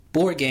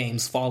Board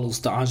Games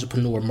follows the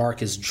entrepreneur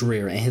Marcus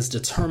Dreer and his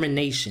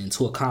determination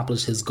to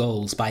accomplish his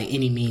goals by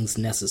any means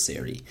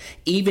necessary,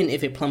 even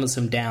if it plummets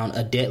him down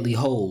a deadly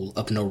hole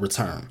of no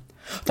return.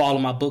 For all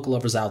of my book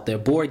lovers out there,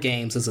 Board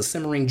Games is a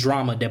simmering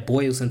drama that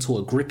boils into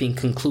a gripping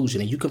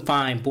conclusion, and you can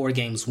find Board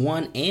Games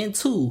 1 and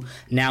 2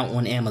 now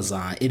on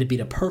Amazon. It'll be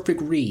the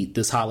perfect read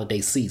this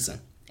holiday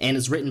season, and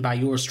it's written by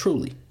yours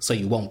truly, so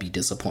you won't be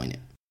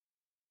disappointed.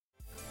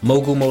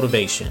 Mogul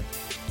Motivation.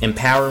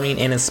 Empowering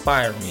and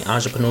inspiring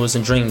entrepreneurs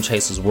and dream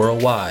chasers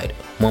worldwide,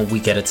 1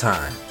 week at a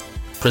time.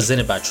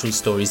 Presented by True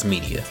Stories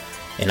Media.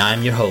 And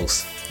I'm your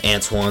host,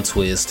 Antoine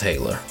Twiz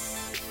Taylor.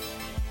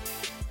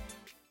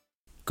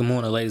 Good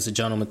morning, ladies and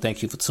gentlemen.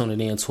 Thank you for tuning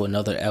in to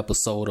another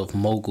episode of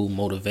Mogul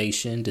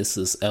Motivation. This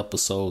is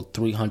episode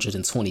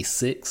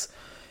 326.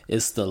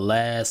 It's the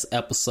last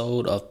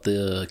episode of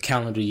the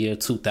calendar year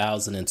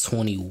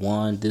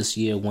 2021. This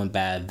year went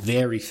by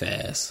very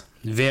fast.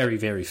 Very,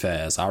 very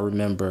fast. I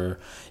remember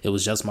it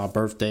was just my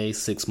birthday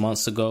 6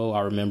 months ago. I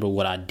remember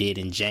what I did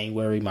in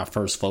January, my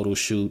first photo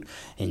shoot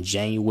in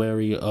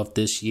January of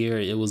this year.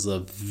 It was a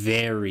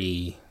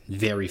very,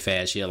 very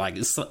fast year. Like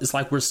it's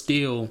like we're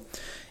still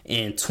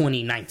in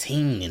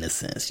 2019 in a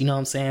sense. You know what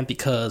I'm saying?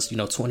 Because,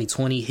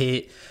 2020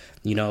 hit,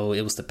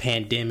 it was the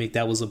pandemic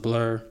that was a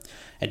blur.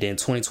 And then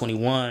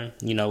 2021,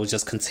 it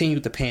just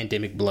continued the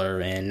pandemic blur.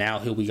 And now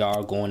here we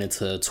are going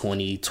into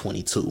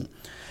 2022.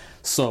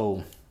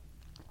 So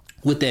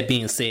with that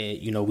being said,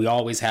 we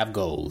always have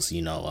goals.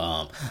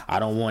 I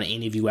don't want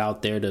any of you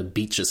out there to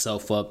beat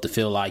yourself up, to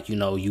feel like,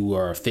 you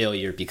are a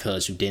failure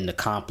because you didn't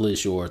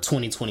accomplish your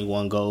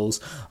 2021 goals.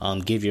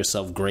 Give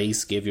yourself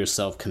grace, give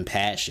yourself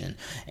compassion,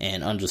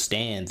 and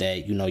understand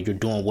that, you're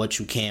doing what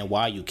you can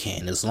while you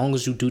can. As long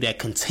as you do that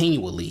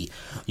continually,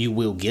 you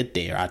will get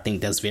there. I think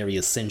that's very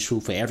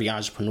essential for every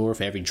entrepreneur,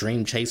 for every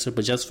dream chaser,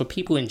 but just for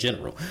people in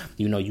general.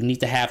 You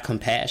need to have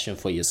compassion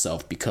for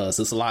yourself because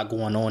there's a lot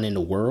going on in the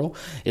world.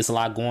 It's a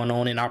lot going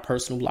on in our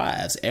personal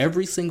lives.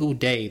 Every single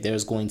day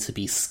there's going to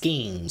be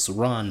schemes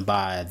run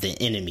by the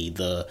enemy,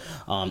 the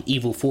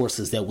evil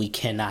forces that we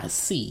cannot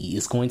see.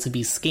 It's going to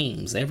be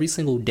schemes every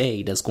single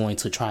day that's going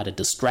to try to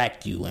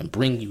distract you and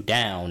bring you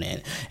down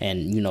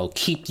and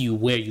keep you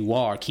where you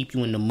are, keep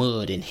you in the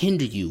mud and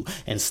hinder you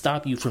and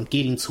stop you from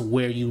getting to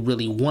where you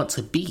really want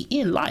to be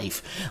in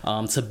life,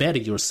 to better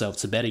yourself,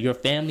 to better your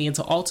family, and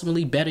to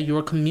ultimately better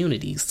your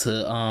communities,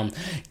 to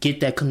get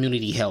that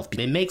community health.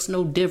 It makes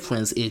no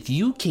difference if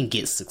you can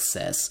get success,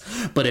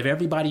 but if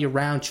everybody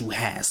around you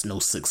has no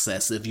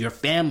success, if your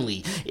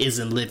family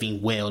isn't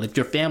living well, if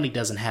your family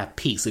doesn't have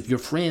peace, if your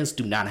friends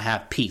do not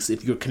have peace,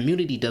 if your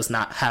community does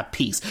not have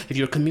peace, if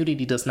your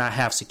community does not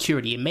have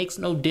security, it makes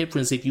no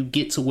difference if you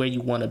get to where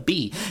you want to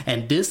be.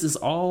 And this is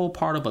all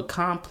part of a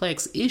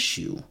complex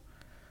issue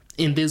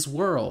in this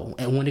world,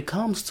 and when it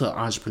comes to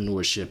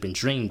entrepreneurship and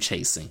dream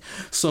chasing.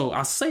 So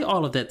I say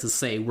all of that to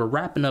say we're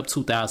wrapping up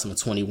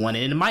 2021,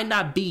 and it might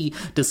not be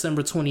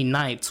December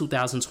 29th,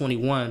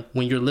 2021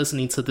 when you're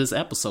listening to this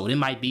episode. It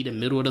might be the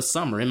middle of the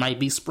summer, it might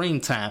be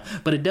springtime,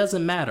 but it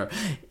doesn't matter.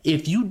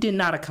 If you did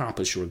not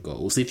accomplish your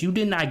goals, if you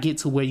did not get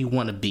to where you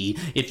want to be,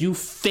 if you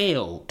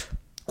failed,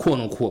 quote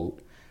unquote,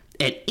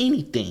 at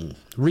anything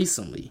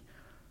recently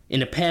in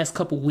the past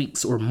couple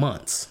weeks or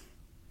months,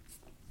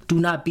 do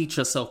not beat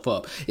yourself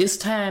up. It's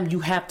time you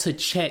have to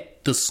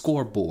check the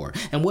scoreboard.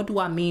 And what do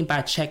I mean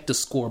by check the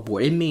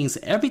scoreboard? It means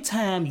every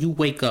time you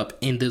wake up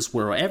in this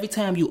world, every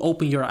time you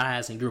open your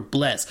eyes and you're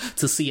blessed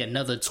to see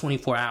another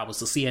 24 hours,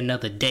 to see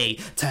another day,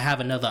 to have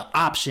another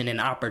option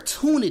and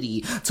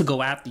opportunity to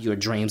go after your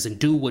dreams and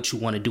do what you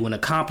want to do and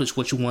accomplish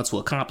what you want to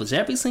accomplish.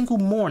 Every single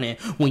morning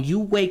when you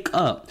wake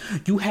up,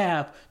 you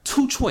have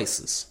two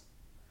choices.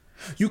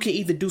 You can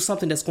either do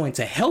something that's going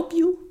to help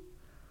you,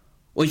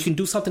 or you can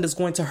do something that's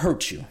going to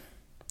hurt you.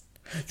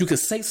 You can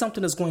say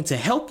something that's going to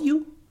help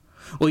you,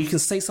 or you can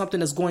say something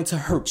that's going to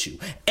hurt you.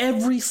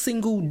 Every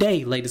single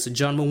day, ladies and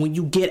gentlemen, when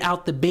you get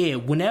out the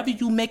bed, whenever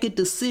you make a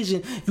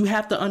decision, you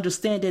have to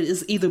understand that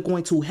it's either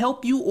going to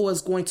help you or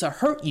it's going to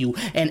hurt you.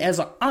 And as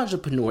an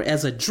entrepreneur,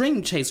 as a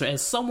dream chaser,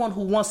 as someone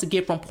who wants to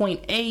get from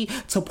point A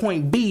to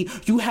point B,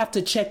 you have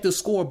to check the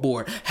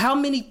scoreboard. How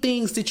many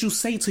things did you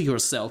say to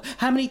yourself?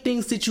 How many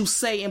things did you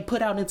say and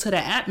put out into the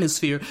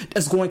atmosphere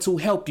that's going to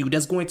help you,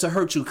 that's going to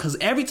hurt you? Because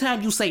every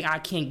time you say, I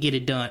can't get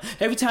it done,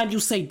 every time you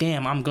say,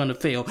 damn, I'm going to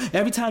fail,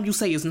 every time you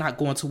say it's not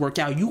going to work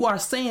out, you are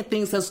saying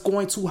things that's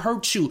going to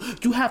hurt you.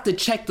 You have to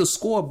check the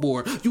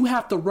scoreboard. You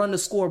have to run the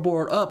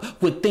scoreboard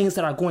up with things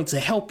that are going to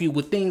help you,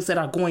 with things that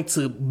are going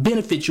to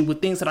benefit you,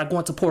 with things that are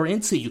going to pour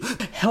into you.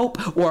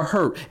 Help or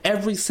hurt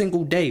every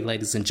single day,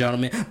 ladies and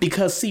gentlemen.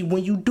 Because see,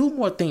 when you do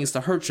more things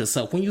to hurt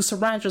yourself, when you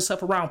surround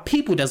yourself around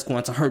people that's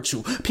going to hurt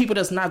you, people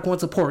that's not going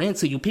to pour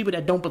into you, people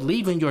that don't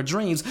believe in your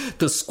dreams,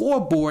 the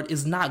scoreboard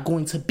is not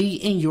going to be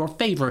in your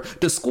favor.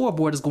 The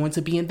scoreboard is going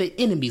to be in the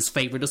enemy's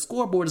favor. The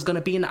scoreboard is going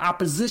to be in the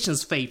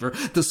opposition's favor.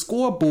 The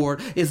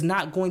scoreboard is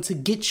not going to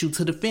get you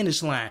to the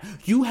finish line.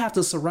 You have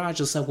to surround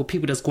yourself with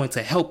people that's going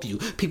to help you,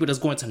 people that's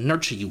going to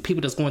nurture you,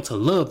 people that's going to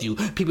love you,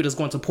 people that's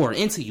going to pour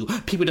into you,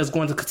 people that's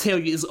going to tell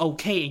you it's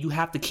okay and you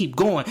have to keep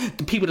going.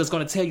 The people that's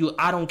going to tell you,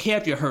 I don't care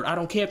if you're hurt, I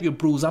don't care if you're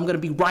bruised, I'm going to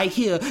be right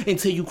here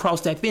until you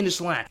cross that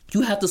finish line.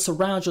 You have to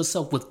surround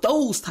yourself with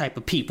those type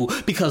of people,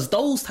 because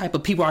those type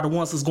of people are the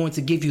ones that's going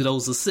to give you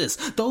those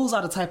assists. Those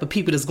are the type of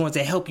people that's going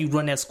to help you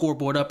run that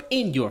scoreboard up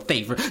in your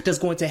favor, that's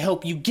going to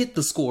help you get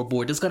the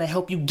scoreboard, that's going to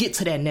help you get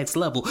to that next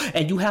level.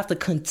 And you have to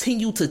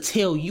continue to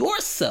tell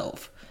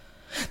yourself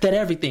that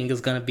everything is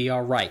going to be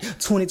all right.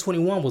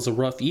 2021 was a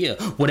rough year.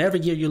 Whatever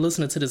year you're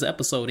listening to this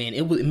episode in,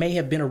 it may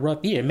have been a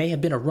rough year. It may have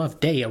been a rough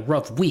day, a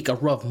rough week, a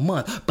rough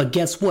month. But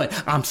guess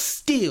what? I'm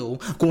still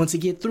going to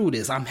get through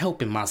this. I'm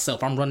helping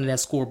myself. I'm running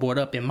that scoreboard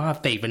up in my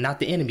favor, not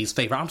the enemy's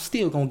favor. I'm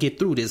still going to get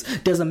through this.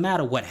 Doesn't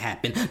matter what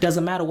happened.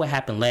 Doesn't matter what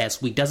happened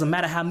last week. Doesn't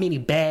matter how many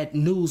bad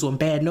news or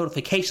bad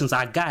notifications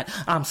I got.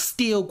 I'm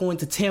still going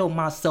to tell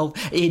myself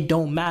it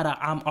don't matter.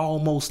 I'm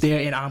almost there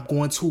and I'm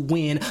going to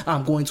win.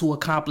 I'm going to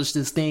accomplish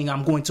this thing.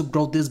 I'm going to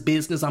grow this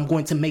business. I'm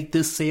going to make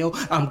this sale.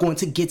 I'm going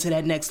to get to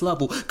that next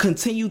level.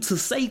 Continue to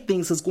say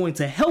things that's going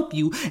to help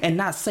you and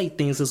not say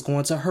things that's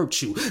going to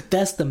hurt you.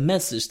 That's the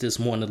message this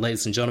morning,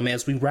 ladies and gentlemen,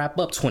 as we wrap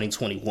up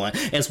 2021,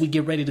 as we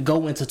get ready to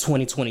go into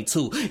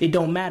 2022. It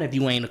don't matter if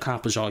you ain't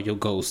accomplished all your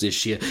goals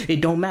this year.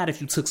 It don't matter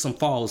if you took some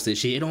falls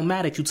this year. It don't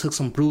matter if you took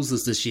some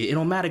bruises this year. It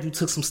don't matter if you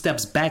took some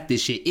steps back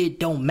this year. It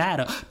don't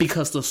matter,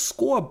 because the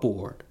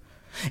scoreboard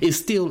is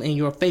still in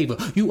your favor.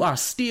 You are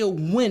still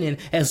winning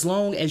as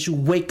long as you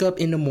wake up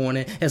in the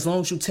morning, as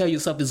long as you tell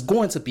yourself it's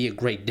going to be a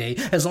great day,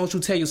 as long as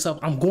you tell yourself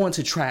I'm going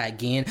to try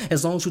again,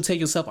 as long as you tell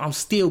yourself I'm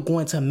still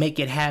going to make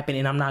it happen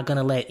and I'm not going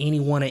to let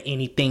anyone or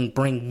anything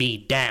bring me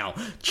down.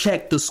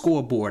 Check the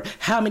scoreboard.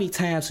 How many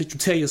times did you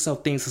tell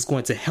yourself things that's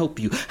going to help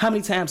you? How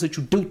many times did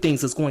you do things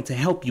that's going to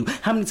help you?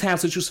 How many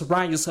times did you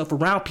surround yourself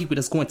around people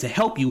that's going to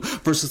help you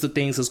versus the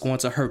things that's going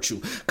to hurt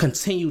you?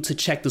 Continue to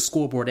check the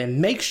scoreboard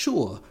and make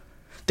sure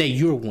that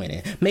you're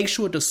winning. Make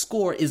sure the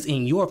score is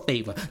in your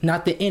favor,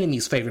 not the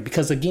enemy's favor.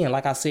 Because again,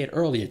 like I said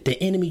earlier,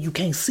 the enemy, you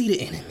can't see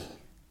the enemy.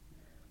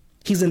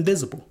 He's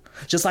invisible.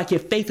 Just like your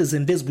faith is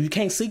invisible. You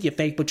can't see your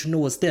faith, but you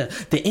know it's there.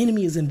 The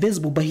enemy is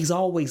invisible, but he's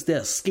always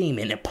there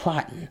scheming and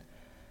plotting.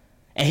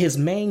 And his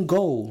main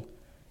goal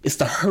is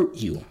to hurt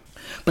you.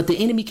 But the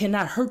enemy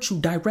cannot hurt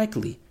you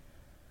directly.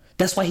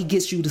 That's why he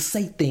gets you to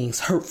say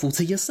things hurtful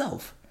to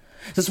yourself.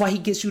 That's why he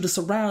gets you to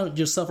surround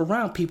yourself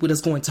around people that's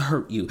going to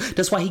hurt you.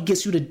 That's why he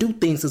gets you to do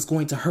things that's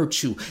going to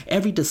hurt you.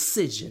 Every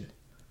decision,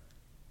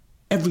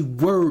 every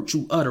word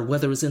you utter,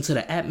 whether it's into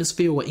the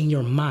atmosphere or in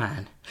your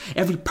mind,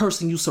 every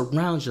person you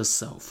surround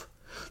yourself,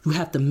 you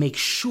have to make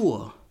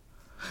sure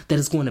that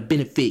it's going to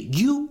benefit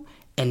you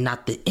and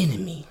not the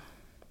enemy.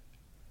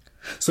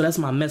 So that's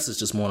my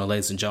message this morning,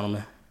 ladies and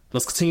gentlemen.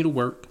 Let's continue to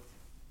work.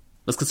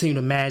 Let's continue to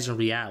imagine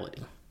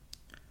reality.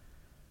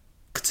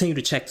 Continue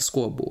to check the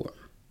scoreboard.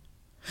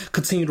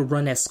 Continue to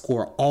run that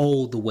score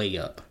all the way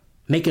up.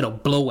 Make it a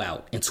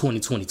blowout in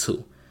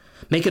 2022.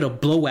 Make it a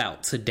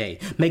blowout today.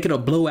 Make it a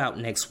blowout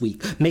next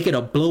week. Make it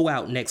a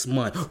blowout next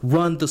month.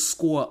 Run the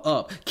score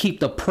up.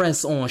 Keep the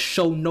press on.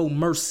 Show no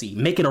mercy.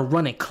 Make it a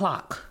running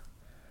clock.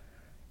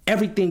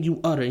 Everything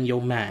you utter in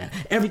your mind,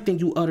 everything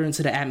you utter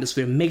into the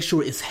atmosphere, make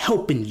sure it's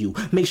helping you.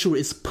 Make sure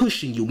it's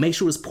pushing you. Make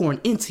sure it's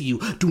pouring into you.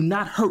 Do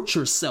not hurt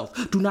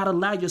yourself. Do not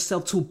allow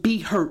yourself to be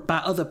hurt by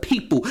other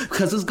people,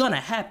 because it's going to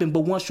happen.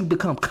 But once you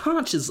become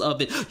conscious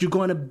of it, you're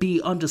going to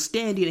be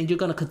understanding and you're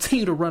going to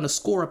continue to run a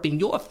score up in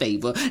your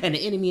favor. And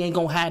the enemy ain't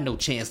going to have no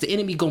chance. The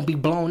enemy going to be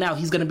blown out.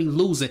 He's going to be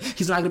losing.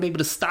 He's not going to be able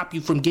to stop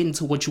you from getting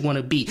to what you want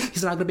to be.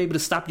 He's not going to be able to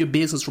stop your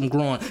business from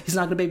growing. He's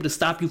not going to be able to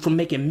stop you from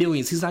making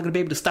millions. He's not going to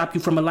be able to stop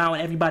you from allowing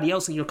everybody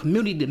else in your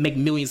community to make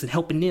millions and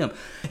helping them.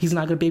 He's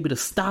not going to be able to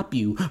stop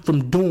you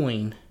from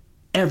doing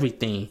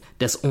everything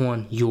that's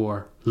on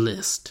your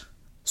list.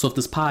 So if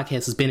this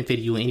podcast has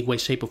benefited you in any way,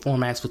 shape, or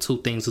form, I ask for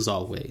two things as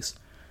always.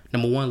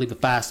 Number one, leave a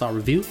 5-star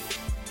review.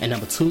 And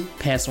number two,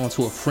 pass it on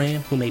to a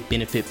friend who may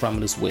benefit from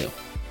it as well.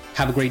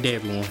 Have a great day,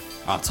 everyone.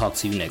 I'll talk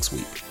to you next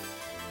week.